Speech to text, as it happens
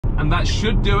and that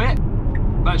should do it.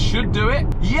 That should do it.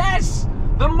 Yes!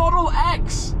 The Model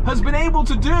X has been able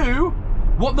to do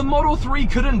what the Model 3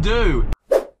 couldn't do.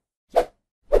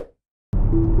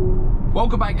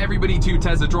 Welcome back everybody to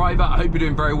Tesla Driver. I hope you're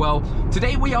doing very well.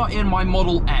 Today we are in my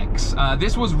Model X.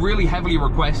 This was really heavily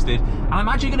requested, and I'm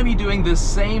actually going to be doing the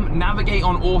same Navigate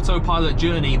on Autopilot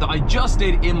journey that I just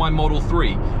did in my Model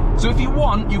 3. So if you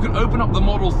want, you can open up the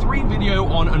Model 3 video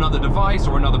on another device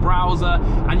or another browser,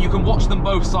 and you can watch them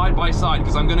both side by side,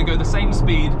 because I'm going to go the same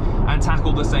speed and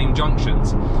tackle the same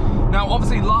junctions. Now,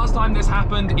 obviously, last time this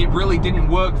happened, it really didn't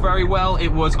work very well. It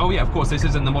was, oh yeah, of course, this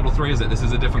isn't the Model 3, is it? This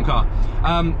is a different car.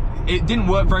 It didn't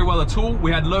work very well at all.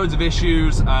 We had loads of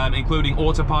issues, including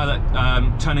autopilot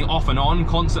turning off and on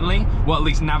constantly. Well, at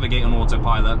least Navigate on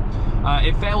Autopilot.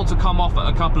 It failed to come off at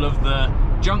a couple of the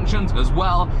junctions as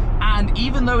well. And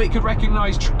even though it could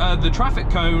recognize the traffic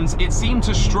cones, it seemed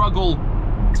to struggle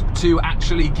to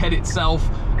actually get itself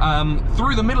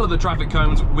through the middle of the traffic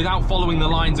cones without following the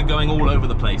lines and going all over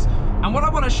the place. And what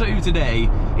I want to show you today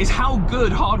is how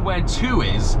good hardware 2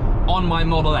 is on my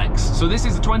Model X. So this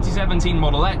is a 2017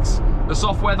 Model X. The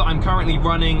software that I'm currently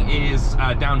running is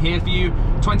down here for you,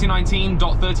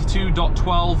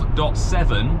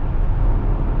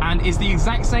 2019.32.12.7, and it's the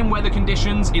exact same weather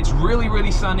conditions. It's really,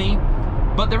 really sunny.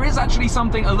 But there is actually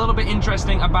something a little bit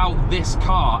interesting about this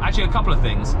car. Actually, a couple of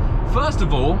things. First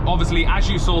of all, obviously, as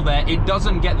you saw there, it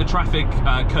doesn't get the traffic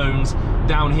cones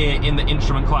down here in the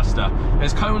instrument cluster.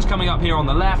 There's cones coming up here on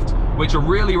the left, which are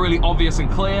really, really obvious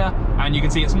and clear, and you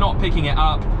can see it's not picking it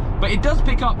up. But it does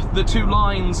pick up the 2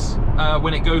 lines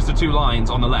when it goes to 2 lines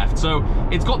on the left. So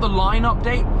it's got the line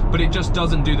update, but it just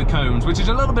doesn't do the cones, which is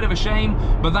a little bit of a shame,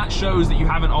 but that shows that you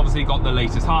haven't obviously got the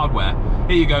latest hardware.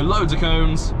 Here you go, loads of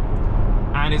cones,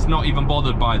 and it's not even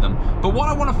bothered by them. But what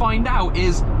I want to find out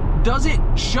is, does it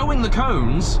showing the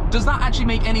cones, does that actually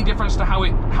make any difference to how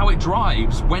it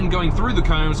drives when going through the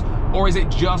cones, or is it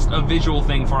just a visual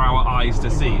thing for our eyes to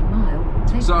see?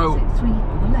 So,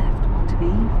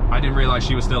 I didn't realize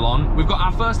she was still on. We've got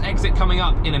our first exit coming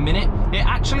up in a minute. It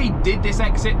actually did this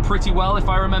exit pretty well, if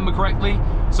I remember correctly.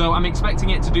 So I'm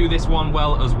expecting it to do this one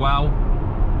well as well.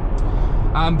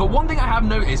 But one thing I have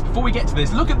noticed before we get to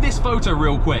this, look at this photo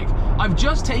real quick. I've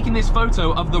just taken this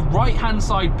photo of the right-hand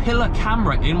side pillar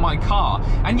camera in my car.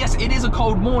 And yes, it is a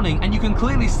cold morning, and you can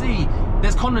clearly see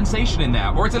there's condensation in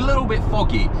there, or it's a little bit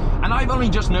foggy. And I've only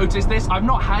just noticed this. I've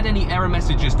not had any error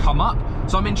messages come up,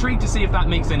 so I'm intrigued to see if that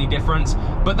makes any difference.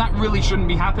 But that really shouldn't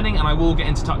be happening, and I will get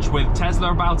into touch with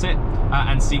Tesla about it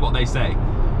and see what they say.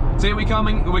 So here we're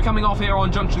coming off here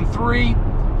on junction 3.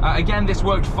 Again, this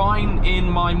worked fine in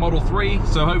my Model 3,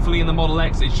 so hopefully in the Model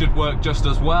X it should work just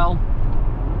as well.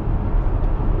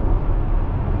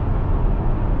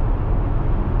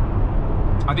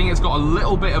 I think it's got a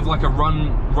little bit of like a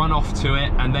run off to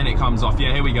it, and then it comes off.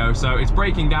 Yeah, here we go. So it's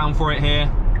braking down for it here,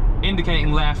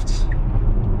 indicating left,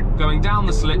 going down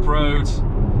the slip road,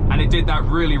 and it did that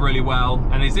really, really well.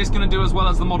 And is this going to do as well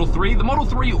as the Model 3? The Model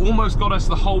 3 almost got us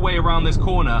the whole way around this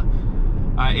corner,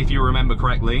 if you remember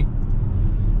correctly.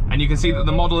 And you can see that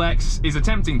the Model X is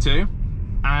attempting to,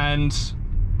 and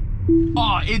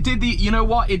oh, it did you know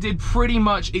what? It did pretty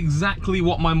much exactly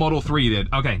what my Model 3 did.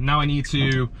 Okay, now I need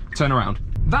to turn around.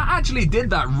 That actually did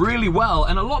that really well,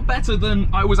 and a lot better than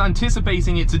I was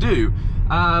anticipating it to do.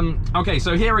 Okay,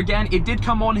 so here again, it did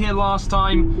come on here last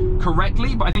time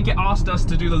correctly, but I think it asked us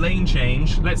to do the lane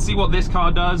change. Let's see what this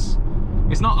car does.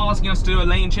 It's not asking us to do a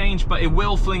lane change, but it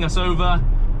will fling us over,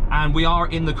 and we are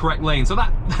in the correct lane. So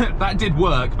that that did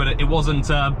work, but it wasn't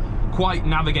quite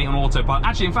Navigate on Autopilot.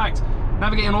 Actually, in fact,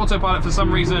 Navigate on Autopilot for some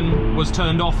reason was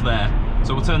turned off there.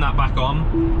 So we'll turn that back on.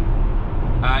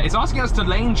 It's asking us to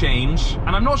lane change,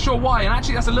 and I'm not sure why. And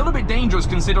actually, that's a little bit dangerous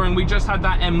considering we just had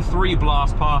that M3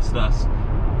 blast past us.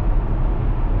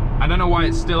 I don't know why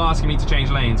it's still asking me to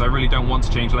change lanes. I really don't want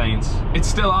to change lanes. It's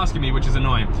still asking me, which is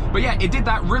annoying. But yeah, it did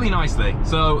that really nicely.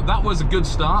 So that was a good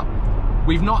start.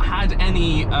 We've not had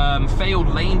any failed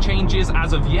lane changes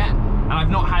as of yet, and I've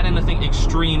not had anything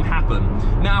extreme happen.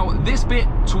 Now, this bit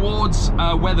towards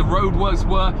where the roadworks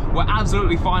were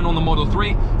absolutely fine on the Model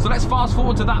 3, so let's fast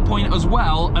forward to that point as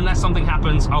well. Unless something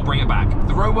happens, I'll bring it back.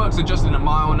 The roadworks are just in a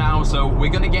mile now, so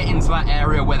we're gonna get into that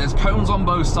area where there's cones on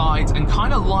both sides and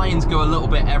kind of lines go a little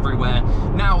bit everywhere.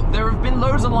 Now, there have been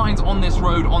loads of lines on this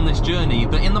road on this journey,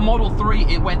 but in the Model 3,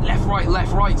 it went left,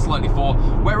 right slightly for,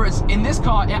 whereas in this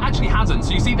car, it actually hasn't.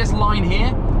 So you see this line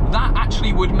here? That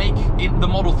actually would make the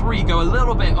Model 3 go a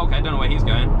little bit, okay, I don't know where he's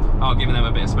going. Oh, giving them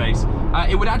a bit of space.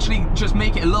 It would actually just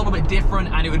make it a little bit different,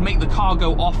 and it would make the car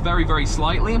go off very, very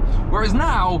slightly. Whereas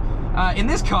now, in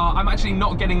this car, I'm actually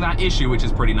not getting that issue, which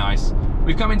is pretty nice.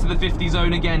 We've come into the 50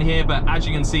 zone again here, but as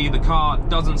you can see, the car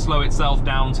doesn't slow itself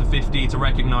down to 50 to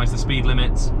recognize the speed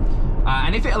limits.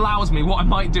 And if it allows me, what I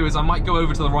might do is I might go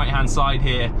over to the right-hand side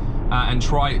here and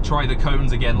try the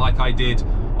cones again like I did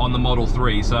on the Model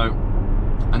 3. So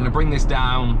I'm gonna bring this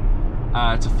down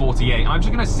to 48. I'm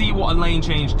just gonna see what a lane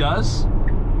change does.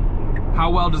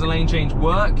 How well does a lane change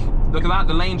work? Look at that,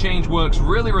 the lane change works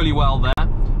really, really well there.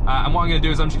 And what I'm gonna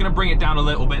do is I'm just gonna bring it down a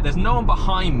little bit. There's no one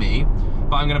behind me,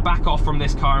 but I'm gonna back off from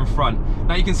this car in front.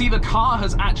 Now you can see the car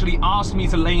has actually asked me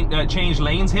to change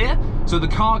lanes here, so the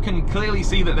car can clearly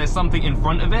see that there's something in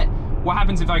front of it. What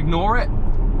happens if I ignore it?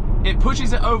 It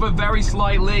pushes it over very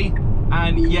slightly,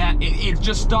 and yeah, it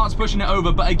just starts pushing it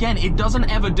over, but again, it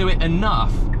doesn't ever do it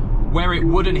enough where it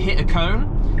wouldn't hit a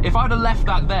cone. If I'd have left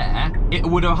that there, it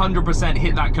would 100%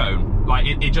 hit that cone. Like,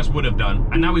 it just would have done.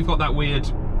 And now we've got that weird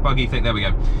buggy thing, there we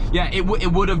go. Yeah, it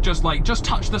would have just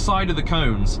touched the side of the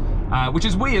cones, which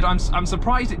is weird. I'm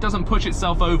surprised it doesn't push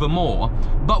itself over more,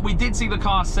 but we did see the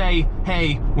car say,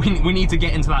 hey, we need to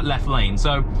get into that left lane.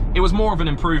 So it was more of an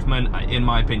improvement in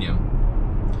my opinion.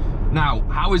 Now,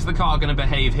 how is the car gonna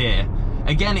behave here?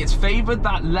 Again, it's favored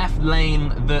that left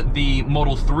lane that the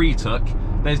Model 3 took.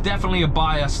 There's definitely a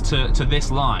bias to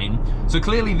this line. So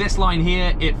clearly this line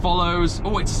here, it follows,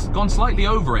 oh, it's gone slightly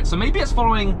over it. So maybe it's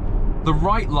following the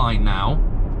right line now.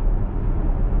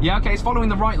 Yeah, okay, it's following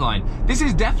the right line. This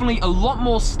is definitely a lot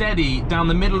more steady down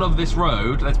the middle of this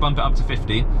road. Let's bump it up to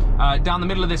 50. Down the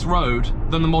middle of this road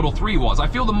than the Model 3 was. I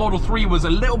feel the Model 3 was a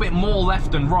little bit more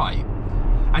left and right.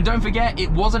 And don't forget,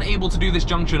 it wasn't able to do this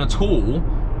junction at all.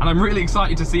 And I'm really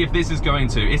excited to see if this is going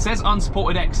to. It says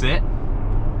unsupported exit.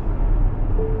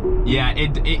 Yeah,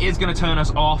 it is going to turn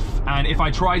us off. And if I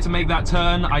try to make that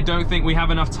turn, I don't think we have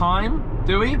enough time,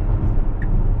 do we?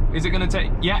 Is it going to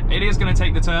take? Yeah, it is going to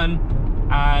take the turn.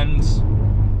 And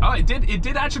oh, it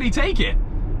did actually take it.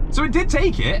 So it did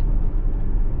take it.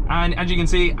 And as you can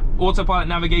see, autopilot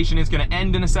navigation is going to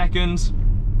end in a second,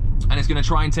 and it's going to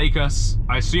try and take us,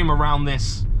 I assume, around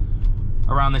this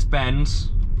bend,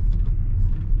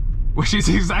 which is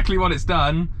exactly what it's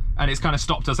done. And it's kind of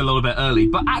stopped us a little bit early.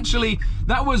 But actually,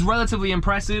 that was relatively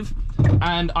impressive.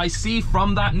 And I see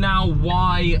from that now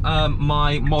why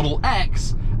my Model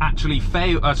X actually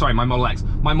failed. Sorry, my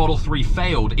Model 3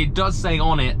 failed. It does say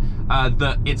on it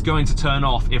that it's going to turn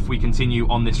off if we continue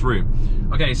on this route.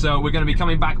 Okay, so we're going to be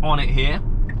coming back on it here.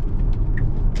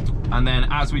 And then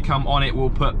as we come on it,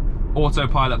 we'll put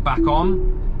autopilot back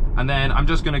on. And then I'm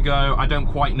just going to go, I don't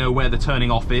quite know where the turning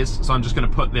off is, so I'm just going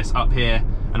to put this up here,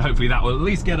 and hopefully that will at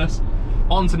least get us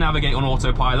on to navigate on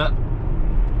autopilot.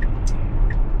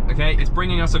 Okay, it's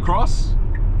bringing us across.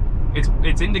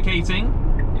 It's indicating.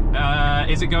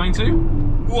 Is it going to?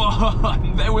 Whoa,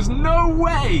 there was no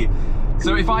way.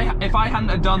 So if I hadn't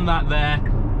have done that there,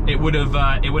 it would have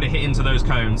hit into those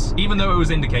cones, even though it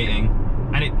was indicating,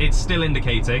 and it's still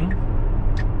indicating.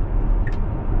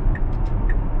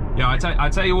 Yeah, I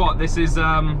tell you what, this is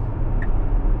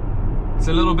it's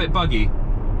a little bit buggy.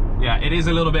 Yeah, it is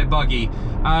a little bit buggy.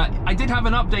 I did have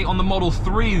an update on the Model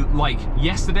 3 like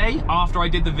yesterday after I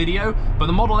did the video, but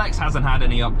the Model X hasn't had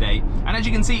any update. And as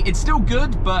you can see, it's still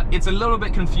good, but it's a little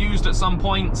bit confused at some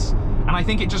points. And I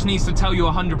think it just needs to tell you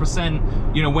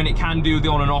 100%, you know, when it can do the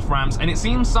on and off ramps. And it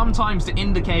seems sometimes to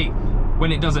indicate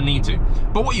when it doesn't need to.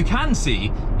 But what you can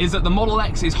see is that the Model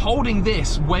X is holding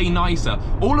this way nicer.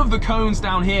 All of the cones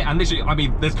down here, and literally, I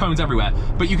mean, there's cones everywhere,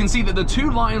 but you can see that the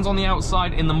two lines on the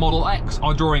outside in the Model X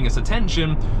are drawing its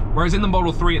attention, whereas in the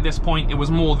Model 3 at this point, it was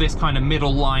more this kind of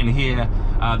middle line here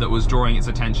that was drawing its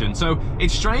attention. So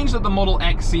it's strange that the Model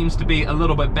X seems to be a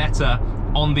little bit better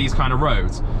on these kind of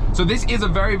roads. So this is a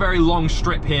very, very long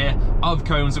strip here of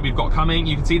cones that we've got coming.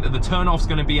 You can see that the turnoff's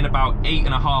going to be in about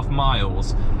 8.5 miles.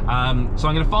 So I'm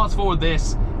going to fast forward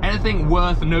this. Anything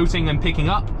worth noting and picking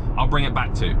up, I'll bring it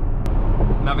back to.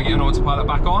 Navigate on autopilot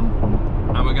back on,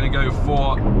 and we're going to go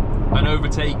for an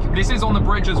overtake. This is on the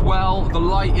bridge as well. The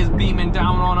light is beaming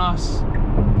down on us.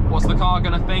 What's the car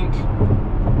going to think?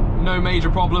 No major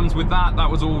problems with that.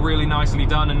 That was all really nicely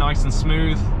done and nice and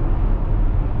smooth.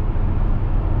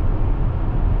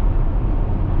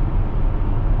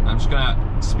 I'm just gonna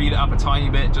speed it up a tiny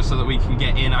bit just so that we can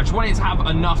get in. I just wanted to have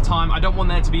enough time. I don't want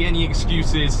there to be any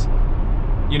excuses,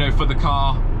 you know, for the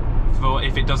car for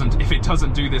if it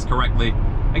doesn't do this correctly.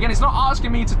 Again, it's not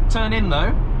asking me to turn in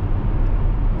though.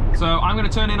 So I'm gonna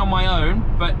turn in on my own,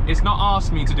 but it's not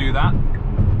asked me to do that.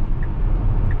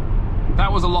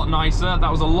 That was a lot nicer.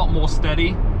 That was a lot more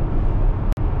steady.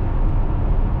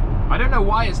 I don't know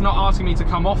why it's not asking me to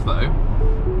come off though.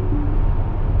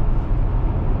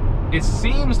 It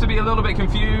seems to be a little bit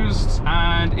confused,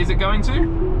 and is it going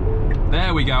to?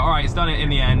 There we go. All right, it's done it in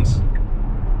the end.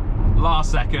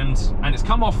 last second, and it's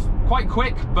come off quite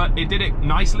quick, but it did it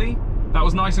nicely. That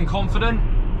was nice and confident.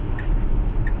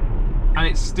 And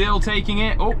it's still taking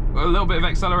it. Oh, a little bit of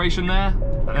acceleration there,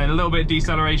 and then a little bit of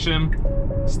deceleration.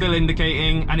 Still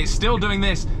indicating, and it's still doing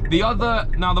this. Now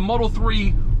the Model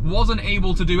 3 wasn't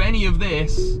able to do any of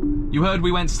this. You heard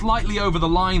we went slightly over the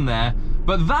line there,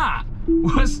 but that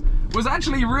was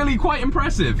actually really quite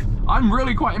impressive. I'm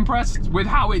really quite impressed with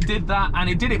how it did that, and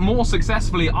it did it more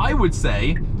successfully, I would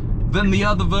say, than the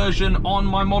other version on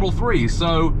my Model 3.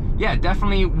 So yeah,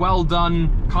 definitely well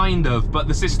done, kind of, but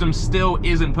the system still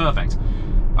isn't perfect.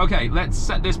 Okay, let's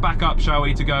set this back up, shall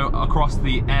we, to go across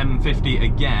the M50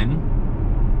 again.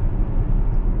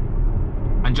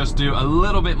 And just do a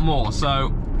little bit more.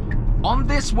 So on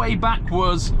this way back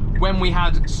was when we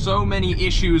had so many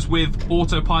issues with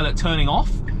autopilot turning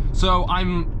off. So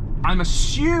I'm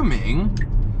assuming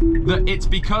that it's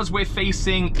because we're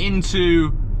facing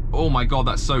into, oh my god,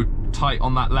 that's so tight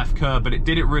on that left curb, but it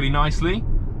did it really nicely.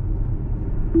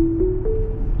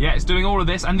 Yeah, it's doing all of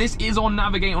this, and this is on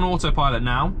Navigate on Autopilot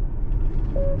now.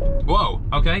 Whoa,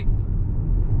 okay.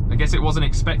 I guess it wasn't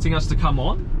expecting us to come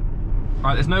on. All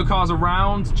right, there's no cars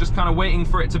around, just kind of waiting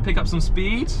for it to pick up some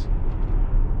speed.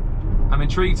 I'm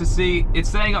intrigued to see, it's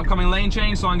saying upcoming lane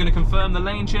change, so I'm going to confirm the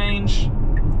lane change.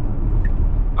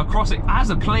 Across it, as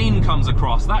a plane comes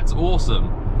across, that's awesome.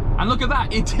 And look at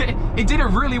that, it did it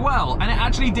really well, and it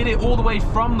actually did it all the way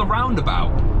from the roundabout,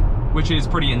 which is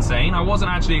pretty insane. I wasn't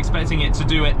actually expecting it to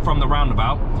do it from the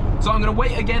roundabout. So I'm going to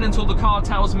wait again until the car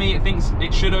tells me it thinks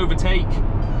it should overtake.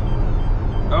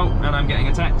 Oh, and I'm getting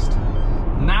a text.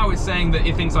 Now it's saying that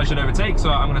it thinks I should overtake,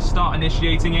 so I'm going to start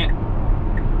initiating it.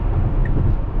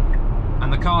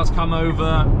 And the car's come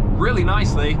over really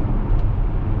nicely.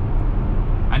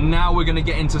 And now we're going to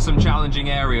get into some challenging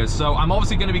areas. So I'm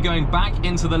obviously going to be going back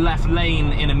into the left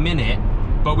lane in a minute,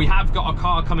 but we have got a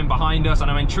car coming behind us,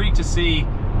 and I'm intrigued to see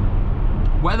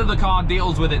whether the car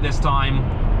deals with it this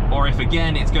time, or if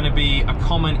again it's going to be a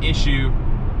common issue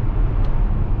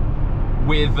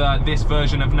with this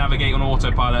version of Navigate on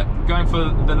Autopilot. Going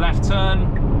for the left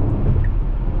turn,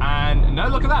 and no,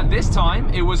 look at that, this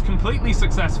time it was completely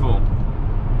successful.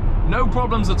 No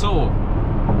problems at all.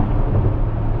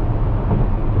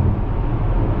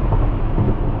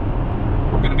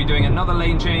 We're going to be doing another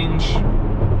lane change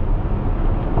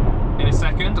in a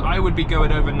second. I would be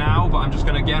going over now, but I'm just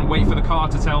going to again wait for the car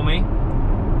to tell me.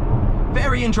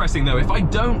 Very interesting though, if I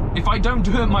don't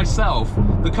do it myself,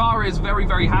 the car is very,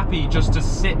 very happy just to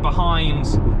sit behind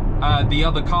the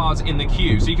other cars in the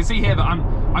queue. So you can see here that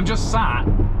I'm just sat,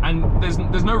 and there's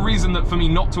no reason that for me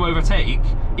not to overtake.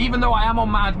 Even though I am on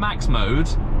Mad Max mode,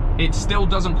 it still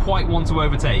doesn't quite want to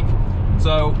overtake.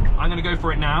 So I'm going to go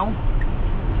for it now.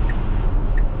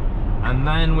 And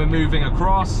then we're moving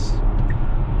across.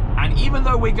 And even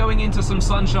though we're going into some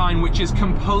sunshine, which is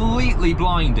completely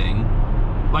blinding,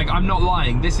 like, I'm not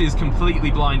lying, this is completely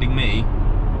blinding me.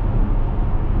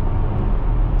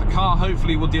 The car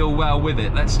hopefully will deal well with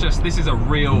it. This is a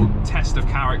real test of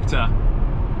character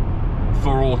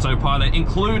for autopilot,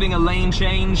 including a lane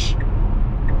change.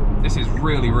 This is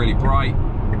really, really bright.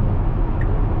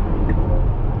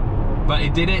 But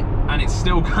it did it, and it's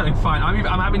still going fine.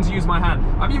 I'm having to use my hand.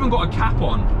 I've even got a cap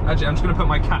on. Actually, I'm just gonna put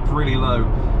my cap really low.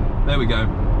 There we go.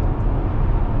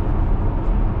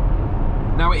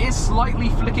 Now it is slightly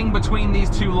flicking between these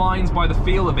two lines by the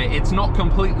feel of it. It's not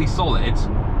completely solid,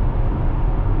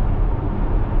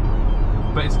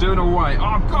 but it's doing all right.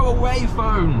 Oh, go away,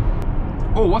 phone.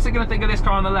 Oh, what's it gonna think of this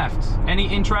car on the left? Any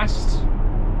interest?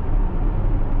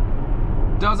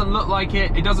 Doesn't look like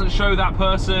it. It doesn't show that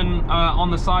person on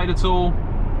the side at all.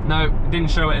 No, it didn't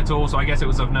show it at all, so I guess it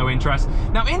was of no interest.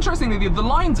 Now, interestingly, the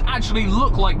lines actually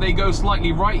look like they go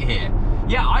slightly right here.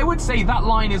 Yeah, I would say that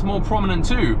line is more prominent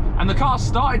too, and the car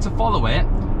started to follow it,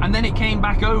 and then it came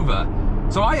back over.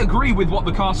 So I agree with what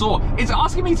the car saw. It's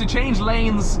asking me to change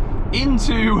lanes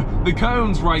into the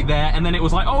cones right there, and then it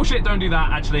was like, oh shit, don't do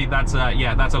that. Actually, that's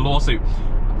a lawsuit.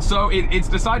 So it's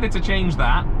decided to change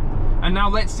that. And now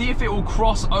let's see if it will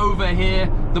cross over here.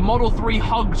 The Model 3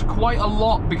 hugged quite a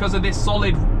lot because of this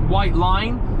solid white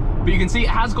line, but you can see it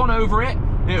has gone over it.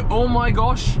 Oh my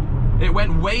gosh, it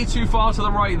went way too far to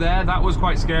the right there. That was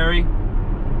quite scary,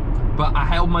 but I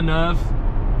held my nerve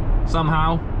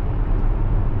somehow.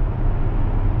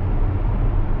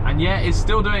 And yeah, it's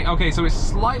still doing, okay, so it's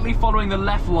slightly following the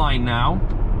left line now.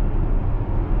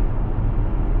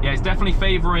 Yeah, it's definitely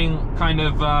favoring kind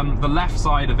of the left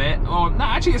side of it. Oh, no,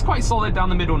 actually it's quite solid down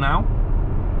the middle now.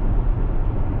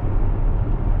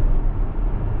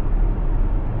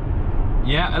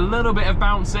 Yeah, a little bit of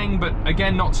bouncing, but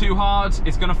again, not too hard.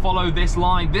 It's gonna follow this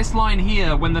line. This line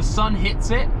here, when the sun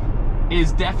hits it,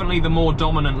 is definitely the more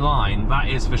dominant line, that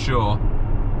is for sure.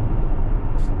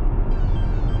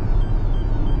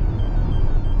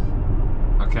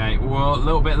 Okay, well, a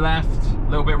little bit left, a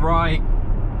little bit right.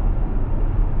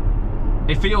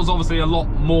 It feels obviously a lot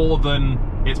more than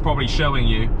it's probably showing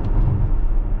you.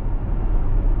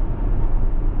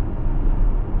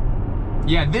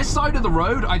 Yeah, this side of the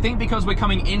road, I think because we're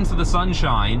coming into the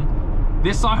sunshine,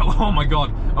 this side, oh my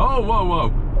God. Oh, whoa,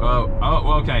 whoa.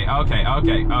 Oh, okay,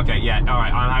 yeah, all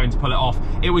right, I'm having to pull it off.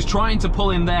 It was trying to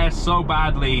pull in there so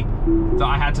badly that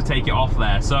I had to take it off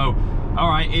there. So, all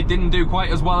right, it didn't do quite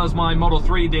as well as my Model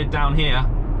 3 did down here.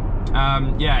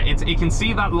 Yeah, it can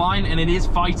see that line and it is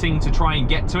fighting to try and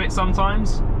get to it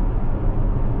sometimes.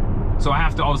 So I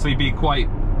have to obviously be quite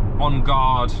on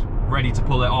guard, ready to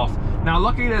pull it off. Now,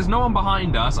 luckily there's no one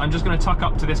behind us. I'm just gonna tuck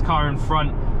up to this car in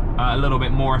front a little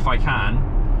bit more if I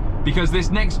can, because this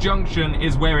next junction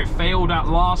is where it failed at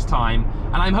last time,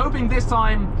 and I'm hoping this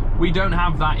time we don't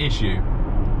have that issue.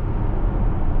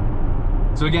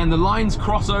 So again, the lines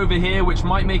cross over here, which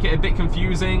might make it a bit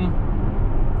confusing.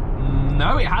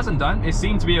 No, it hasn't done. It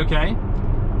seemed to be okay.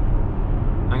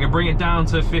 I'm gonna bring it down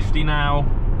to 50 now,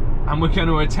 and we're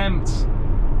gonna attempt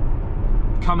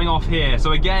coming off here.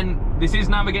 So again, this is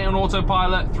Navigate on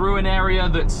Autopilot through an area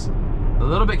that's a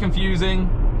little bit confusing.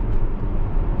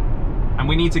 And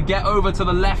we need to get over to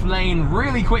the left lane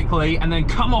really quickly and then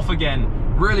come off again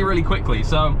really, really quickly.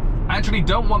 So I actually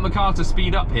don't want the car to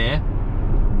speed up here.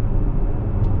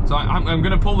 So I'm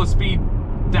gonna pull the speed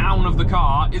down of the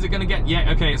car. Is it gonna get,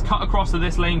 yeah, okay, it's cut across to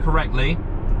this lane correctly.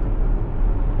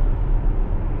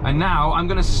 And now I'm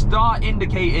gonna start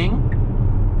indicating,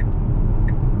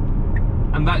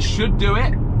 and that should do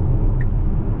it.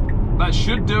 That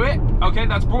should do it. Okay,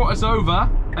 that's brought us over.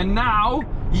 And now,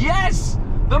 yes!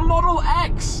 The Model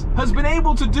X has been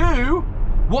able to do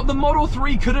what the Model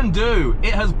 3 couldn't do.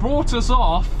 It has brought us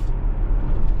off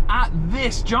at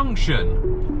this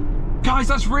junction. Guys,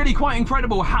 that's really quite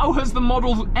incredible. How has the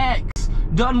Model X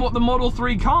done what the Model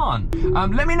 3 can't?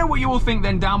 Let me know what you all think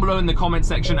then down below in the comment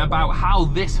section about how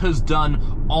this has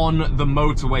done on the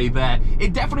motorway there.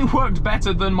 It definitely worked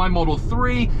better than my Model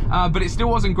 3, but it still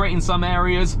wasn't great in some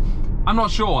areas. I'm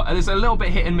not sure. It's a little bit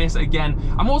hit and miss again.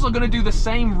 I'm also going to do the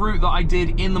same route that I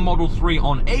did in the Model 3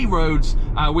 on A roads,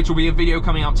 which will be a video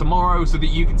coming out tomorrow so that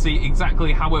you can see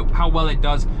exactly how well it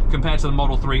does compared to the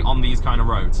Model 3 on these kind of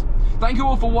roads. Thank you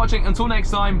all for watching. Until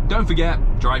next time, don't forget,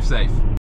 drive safe.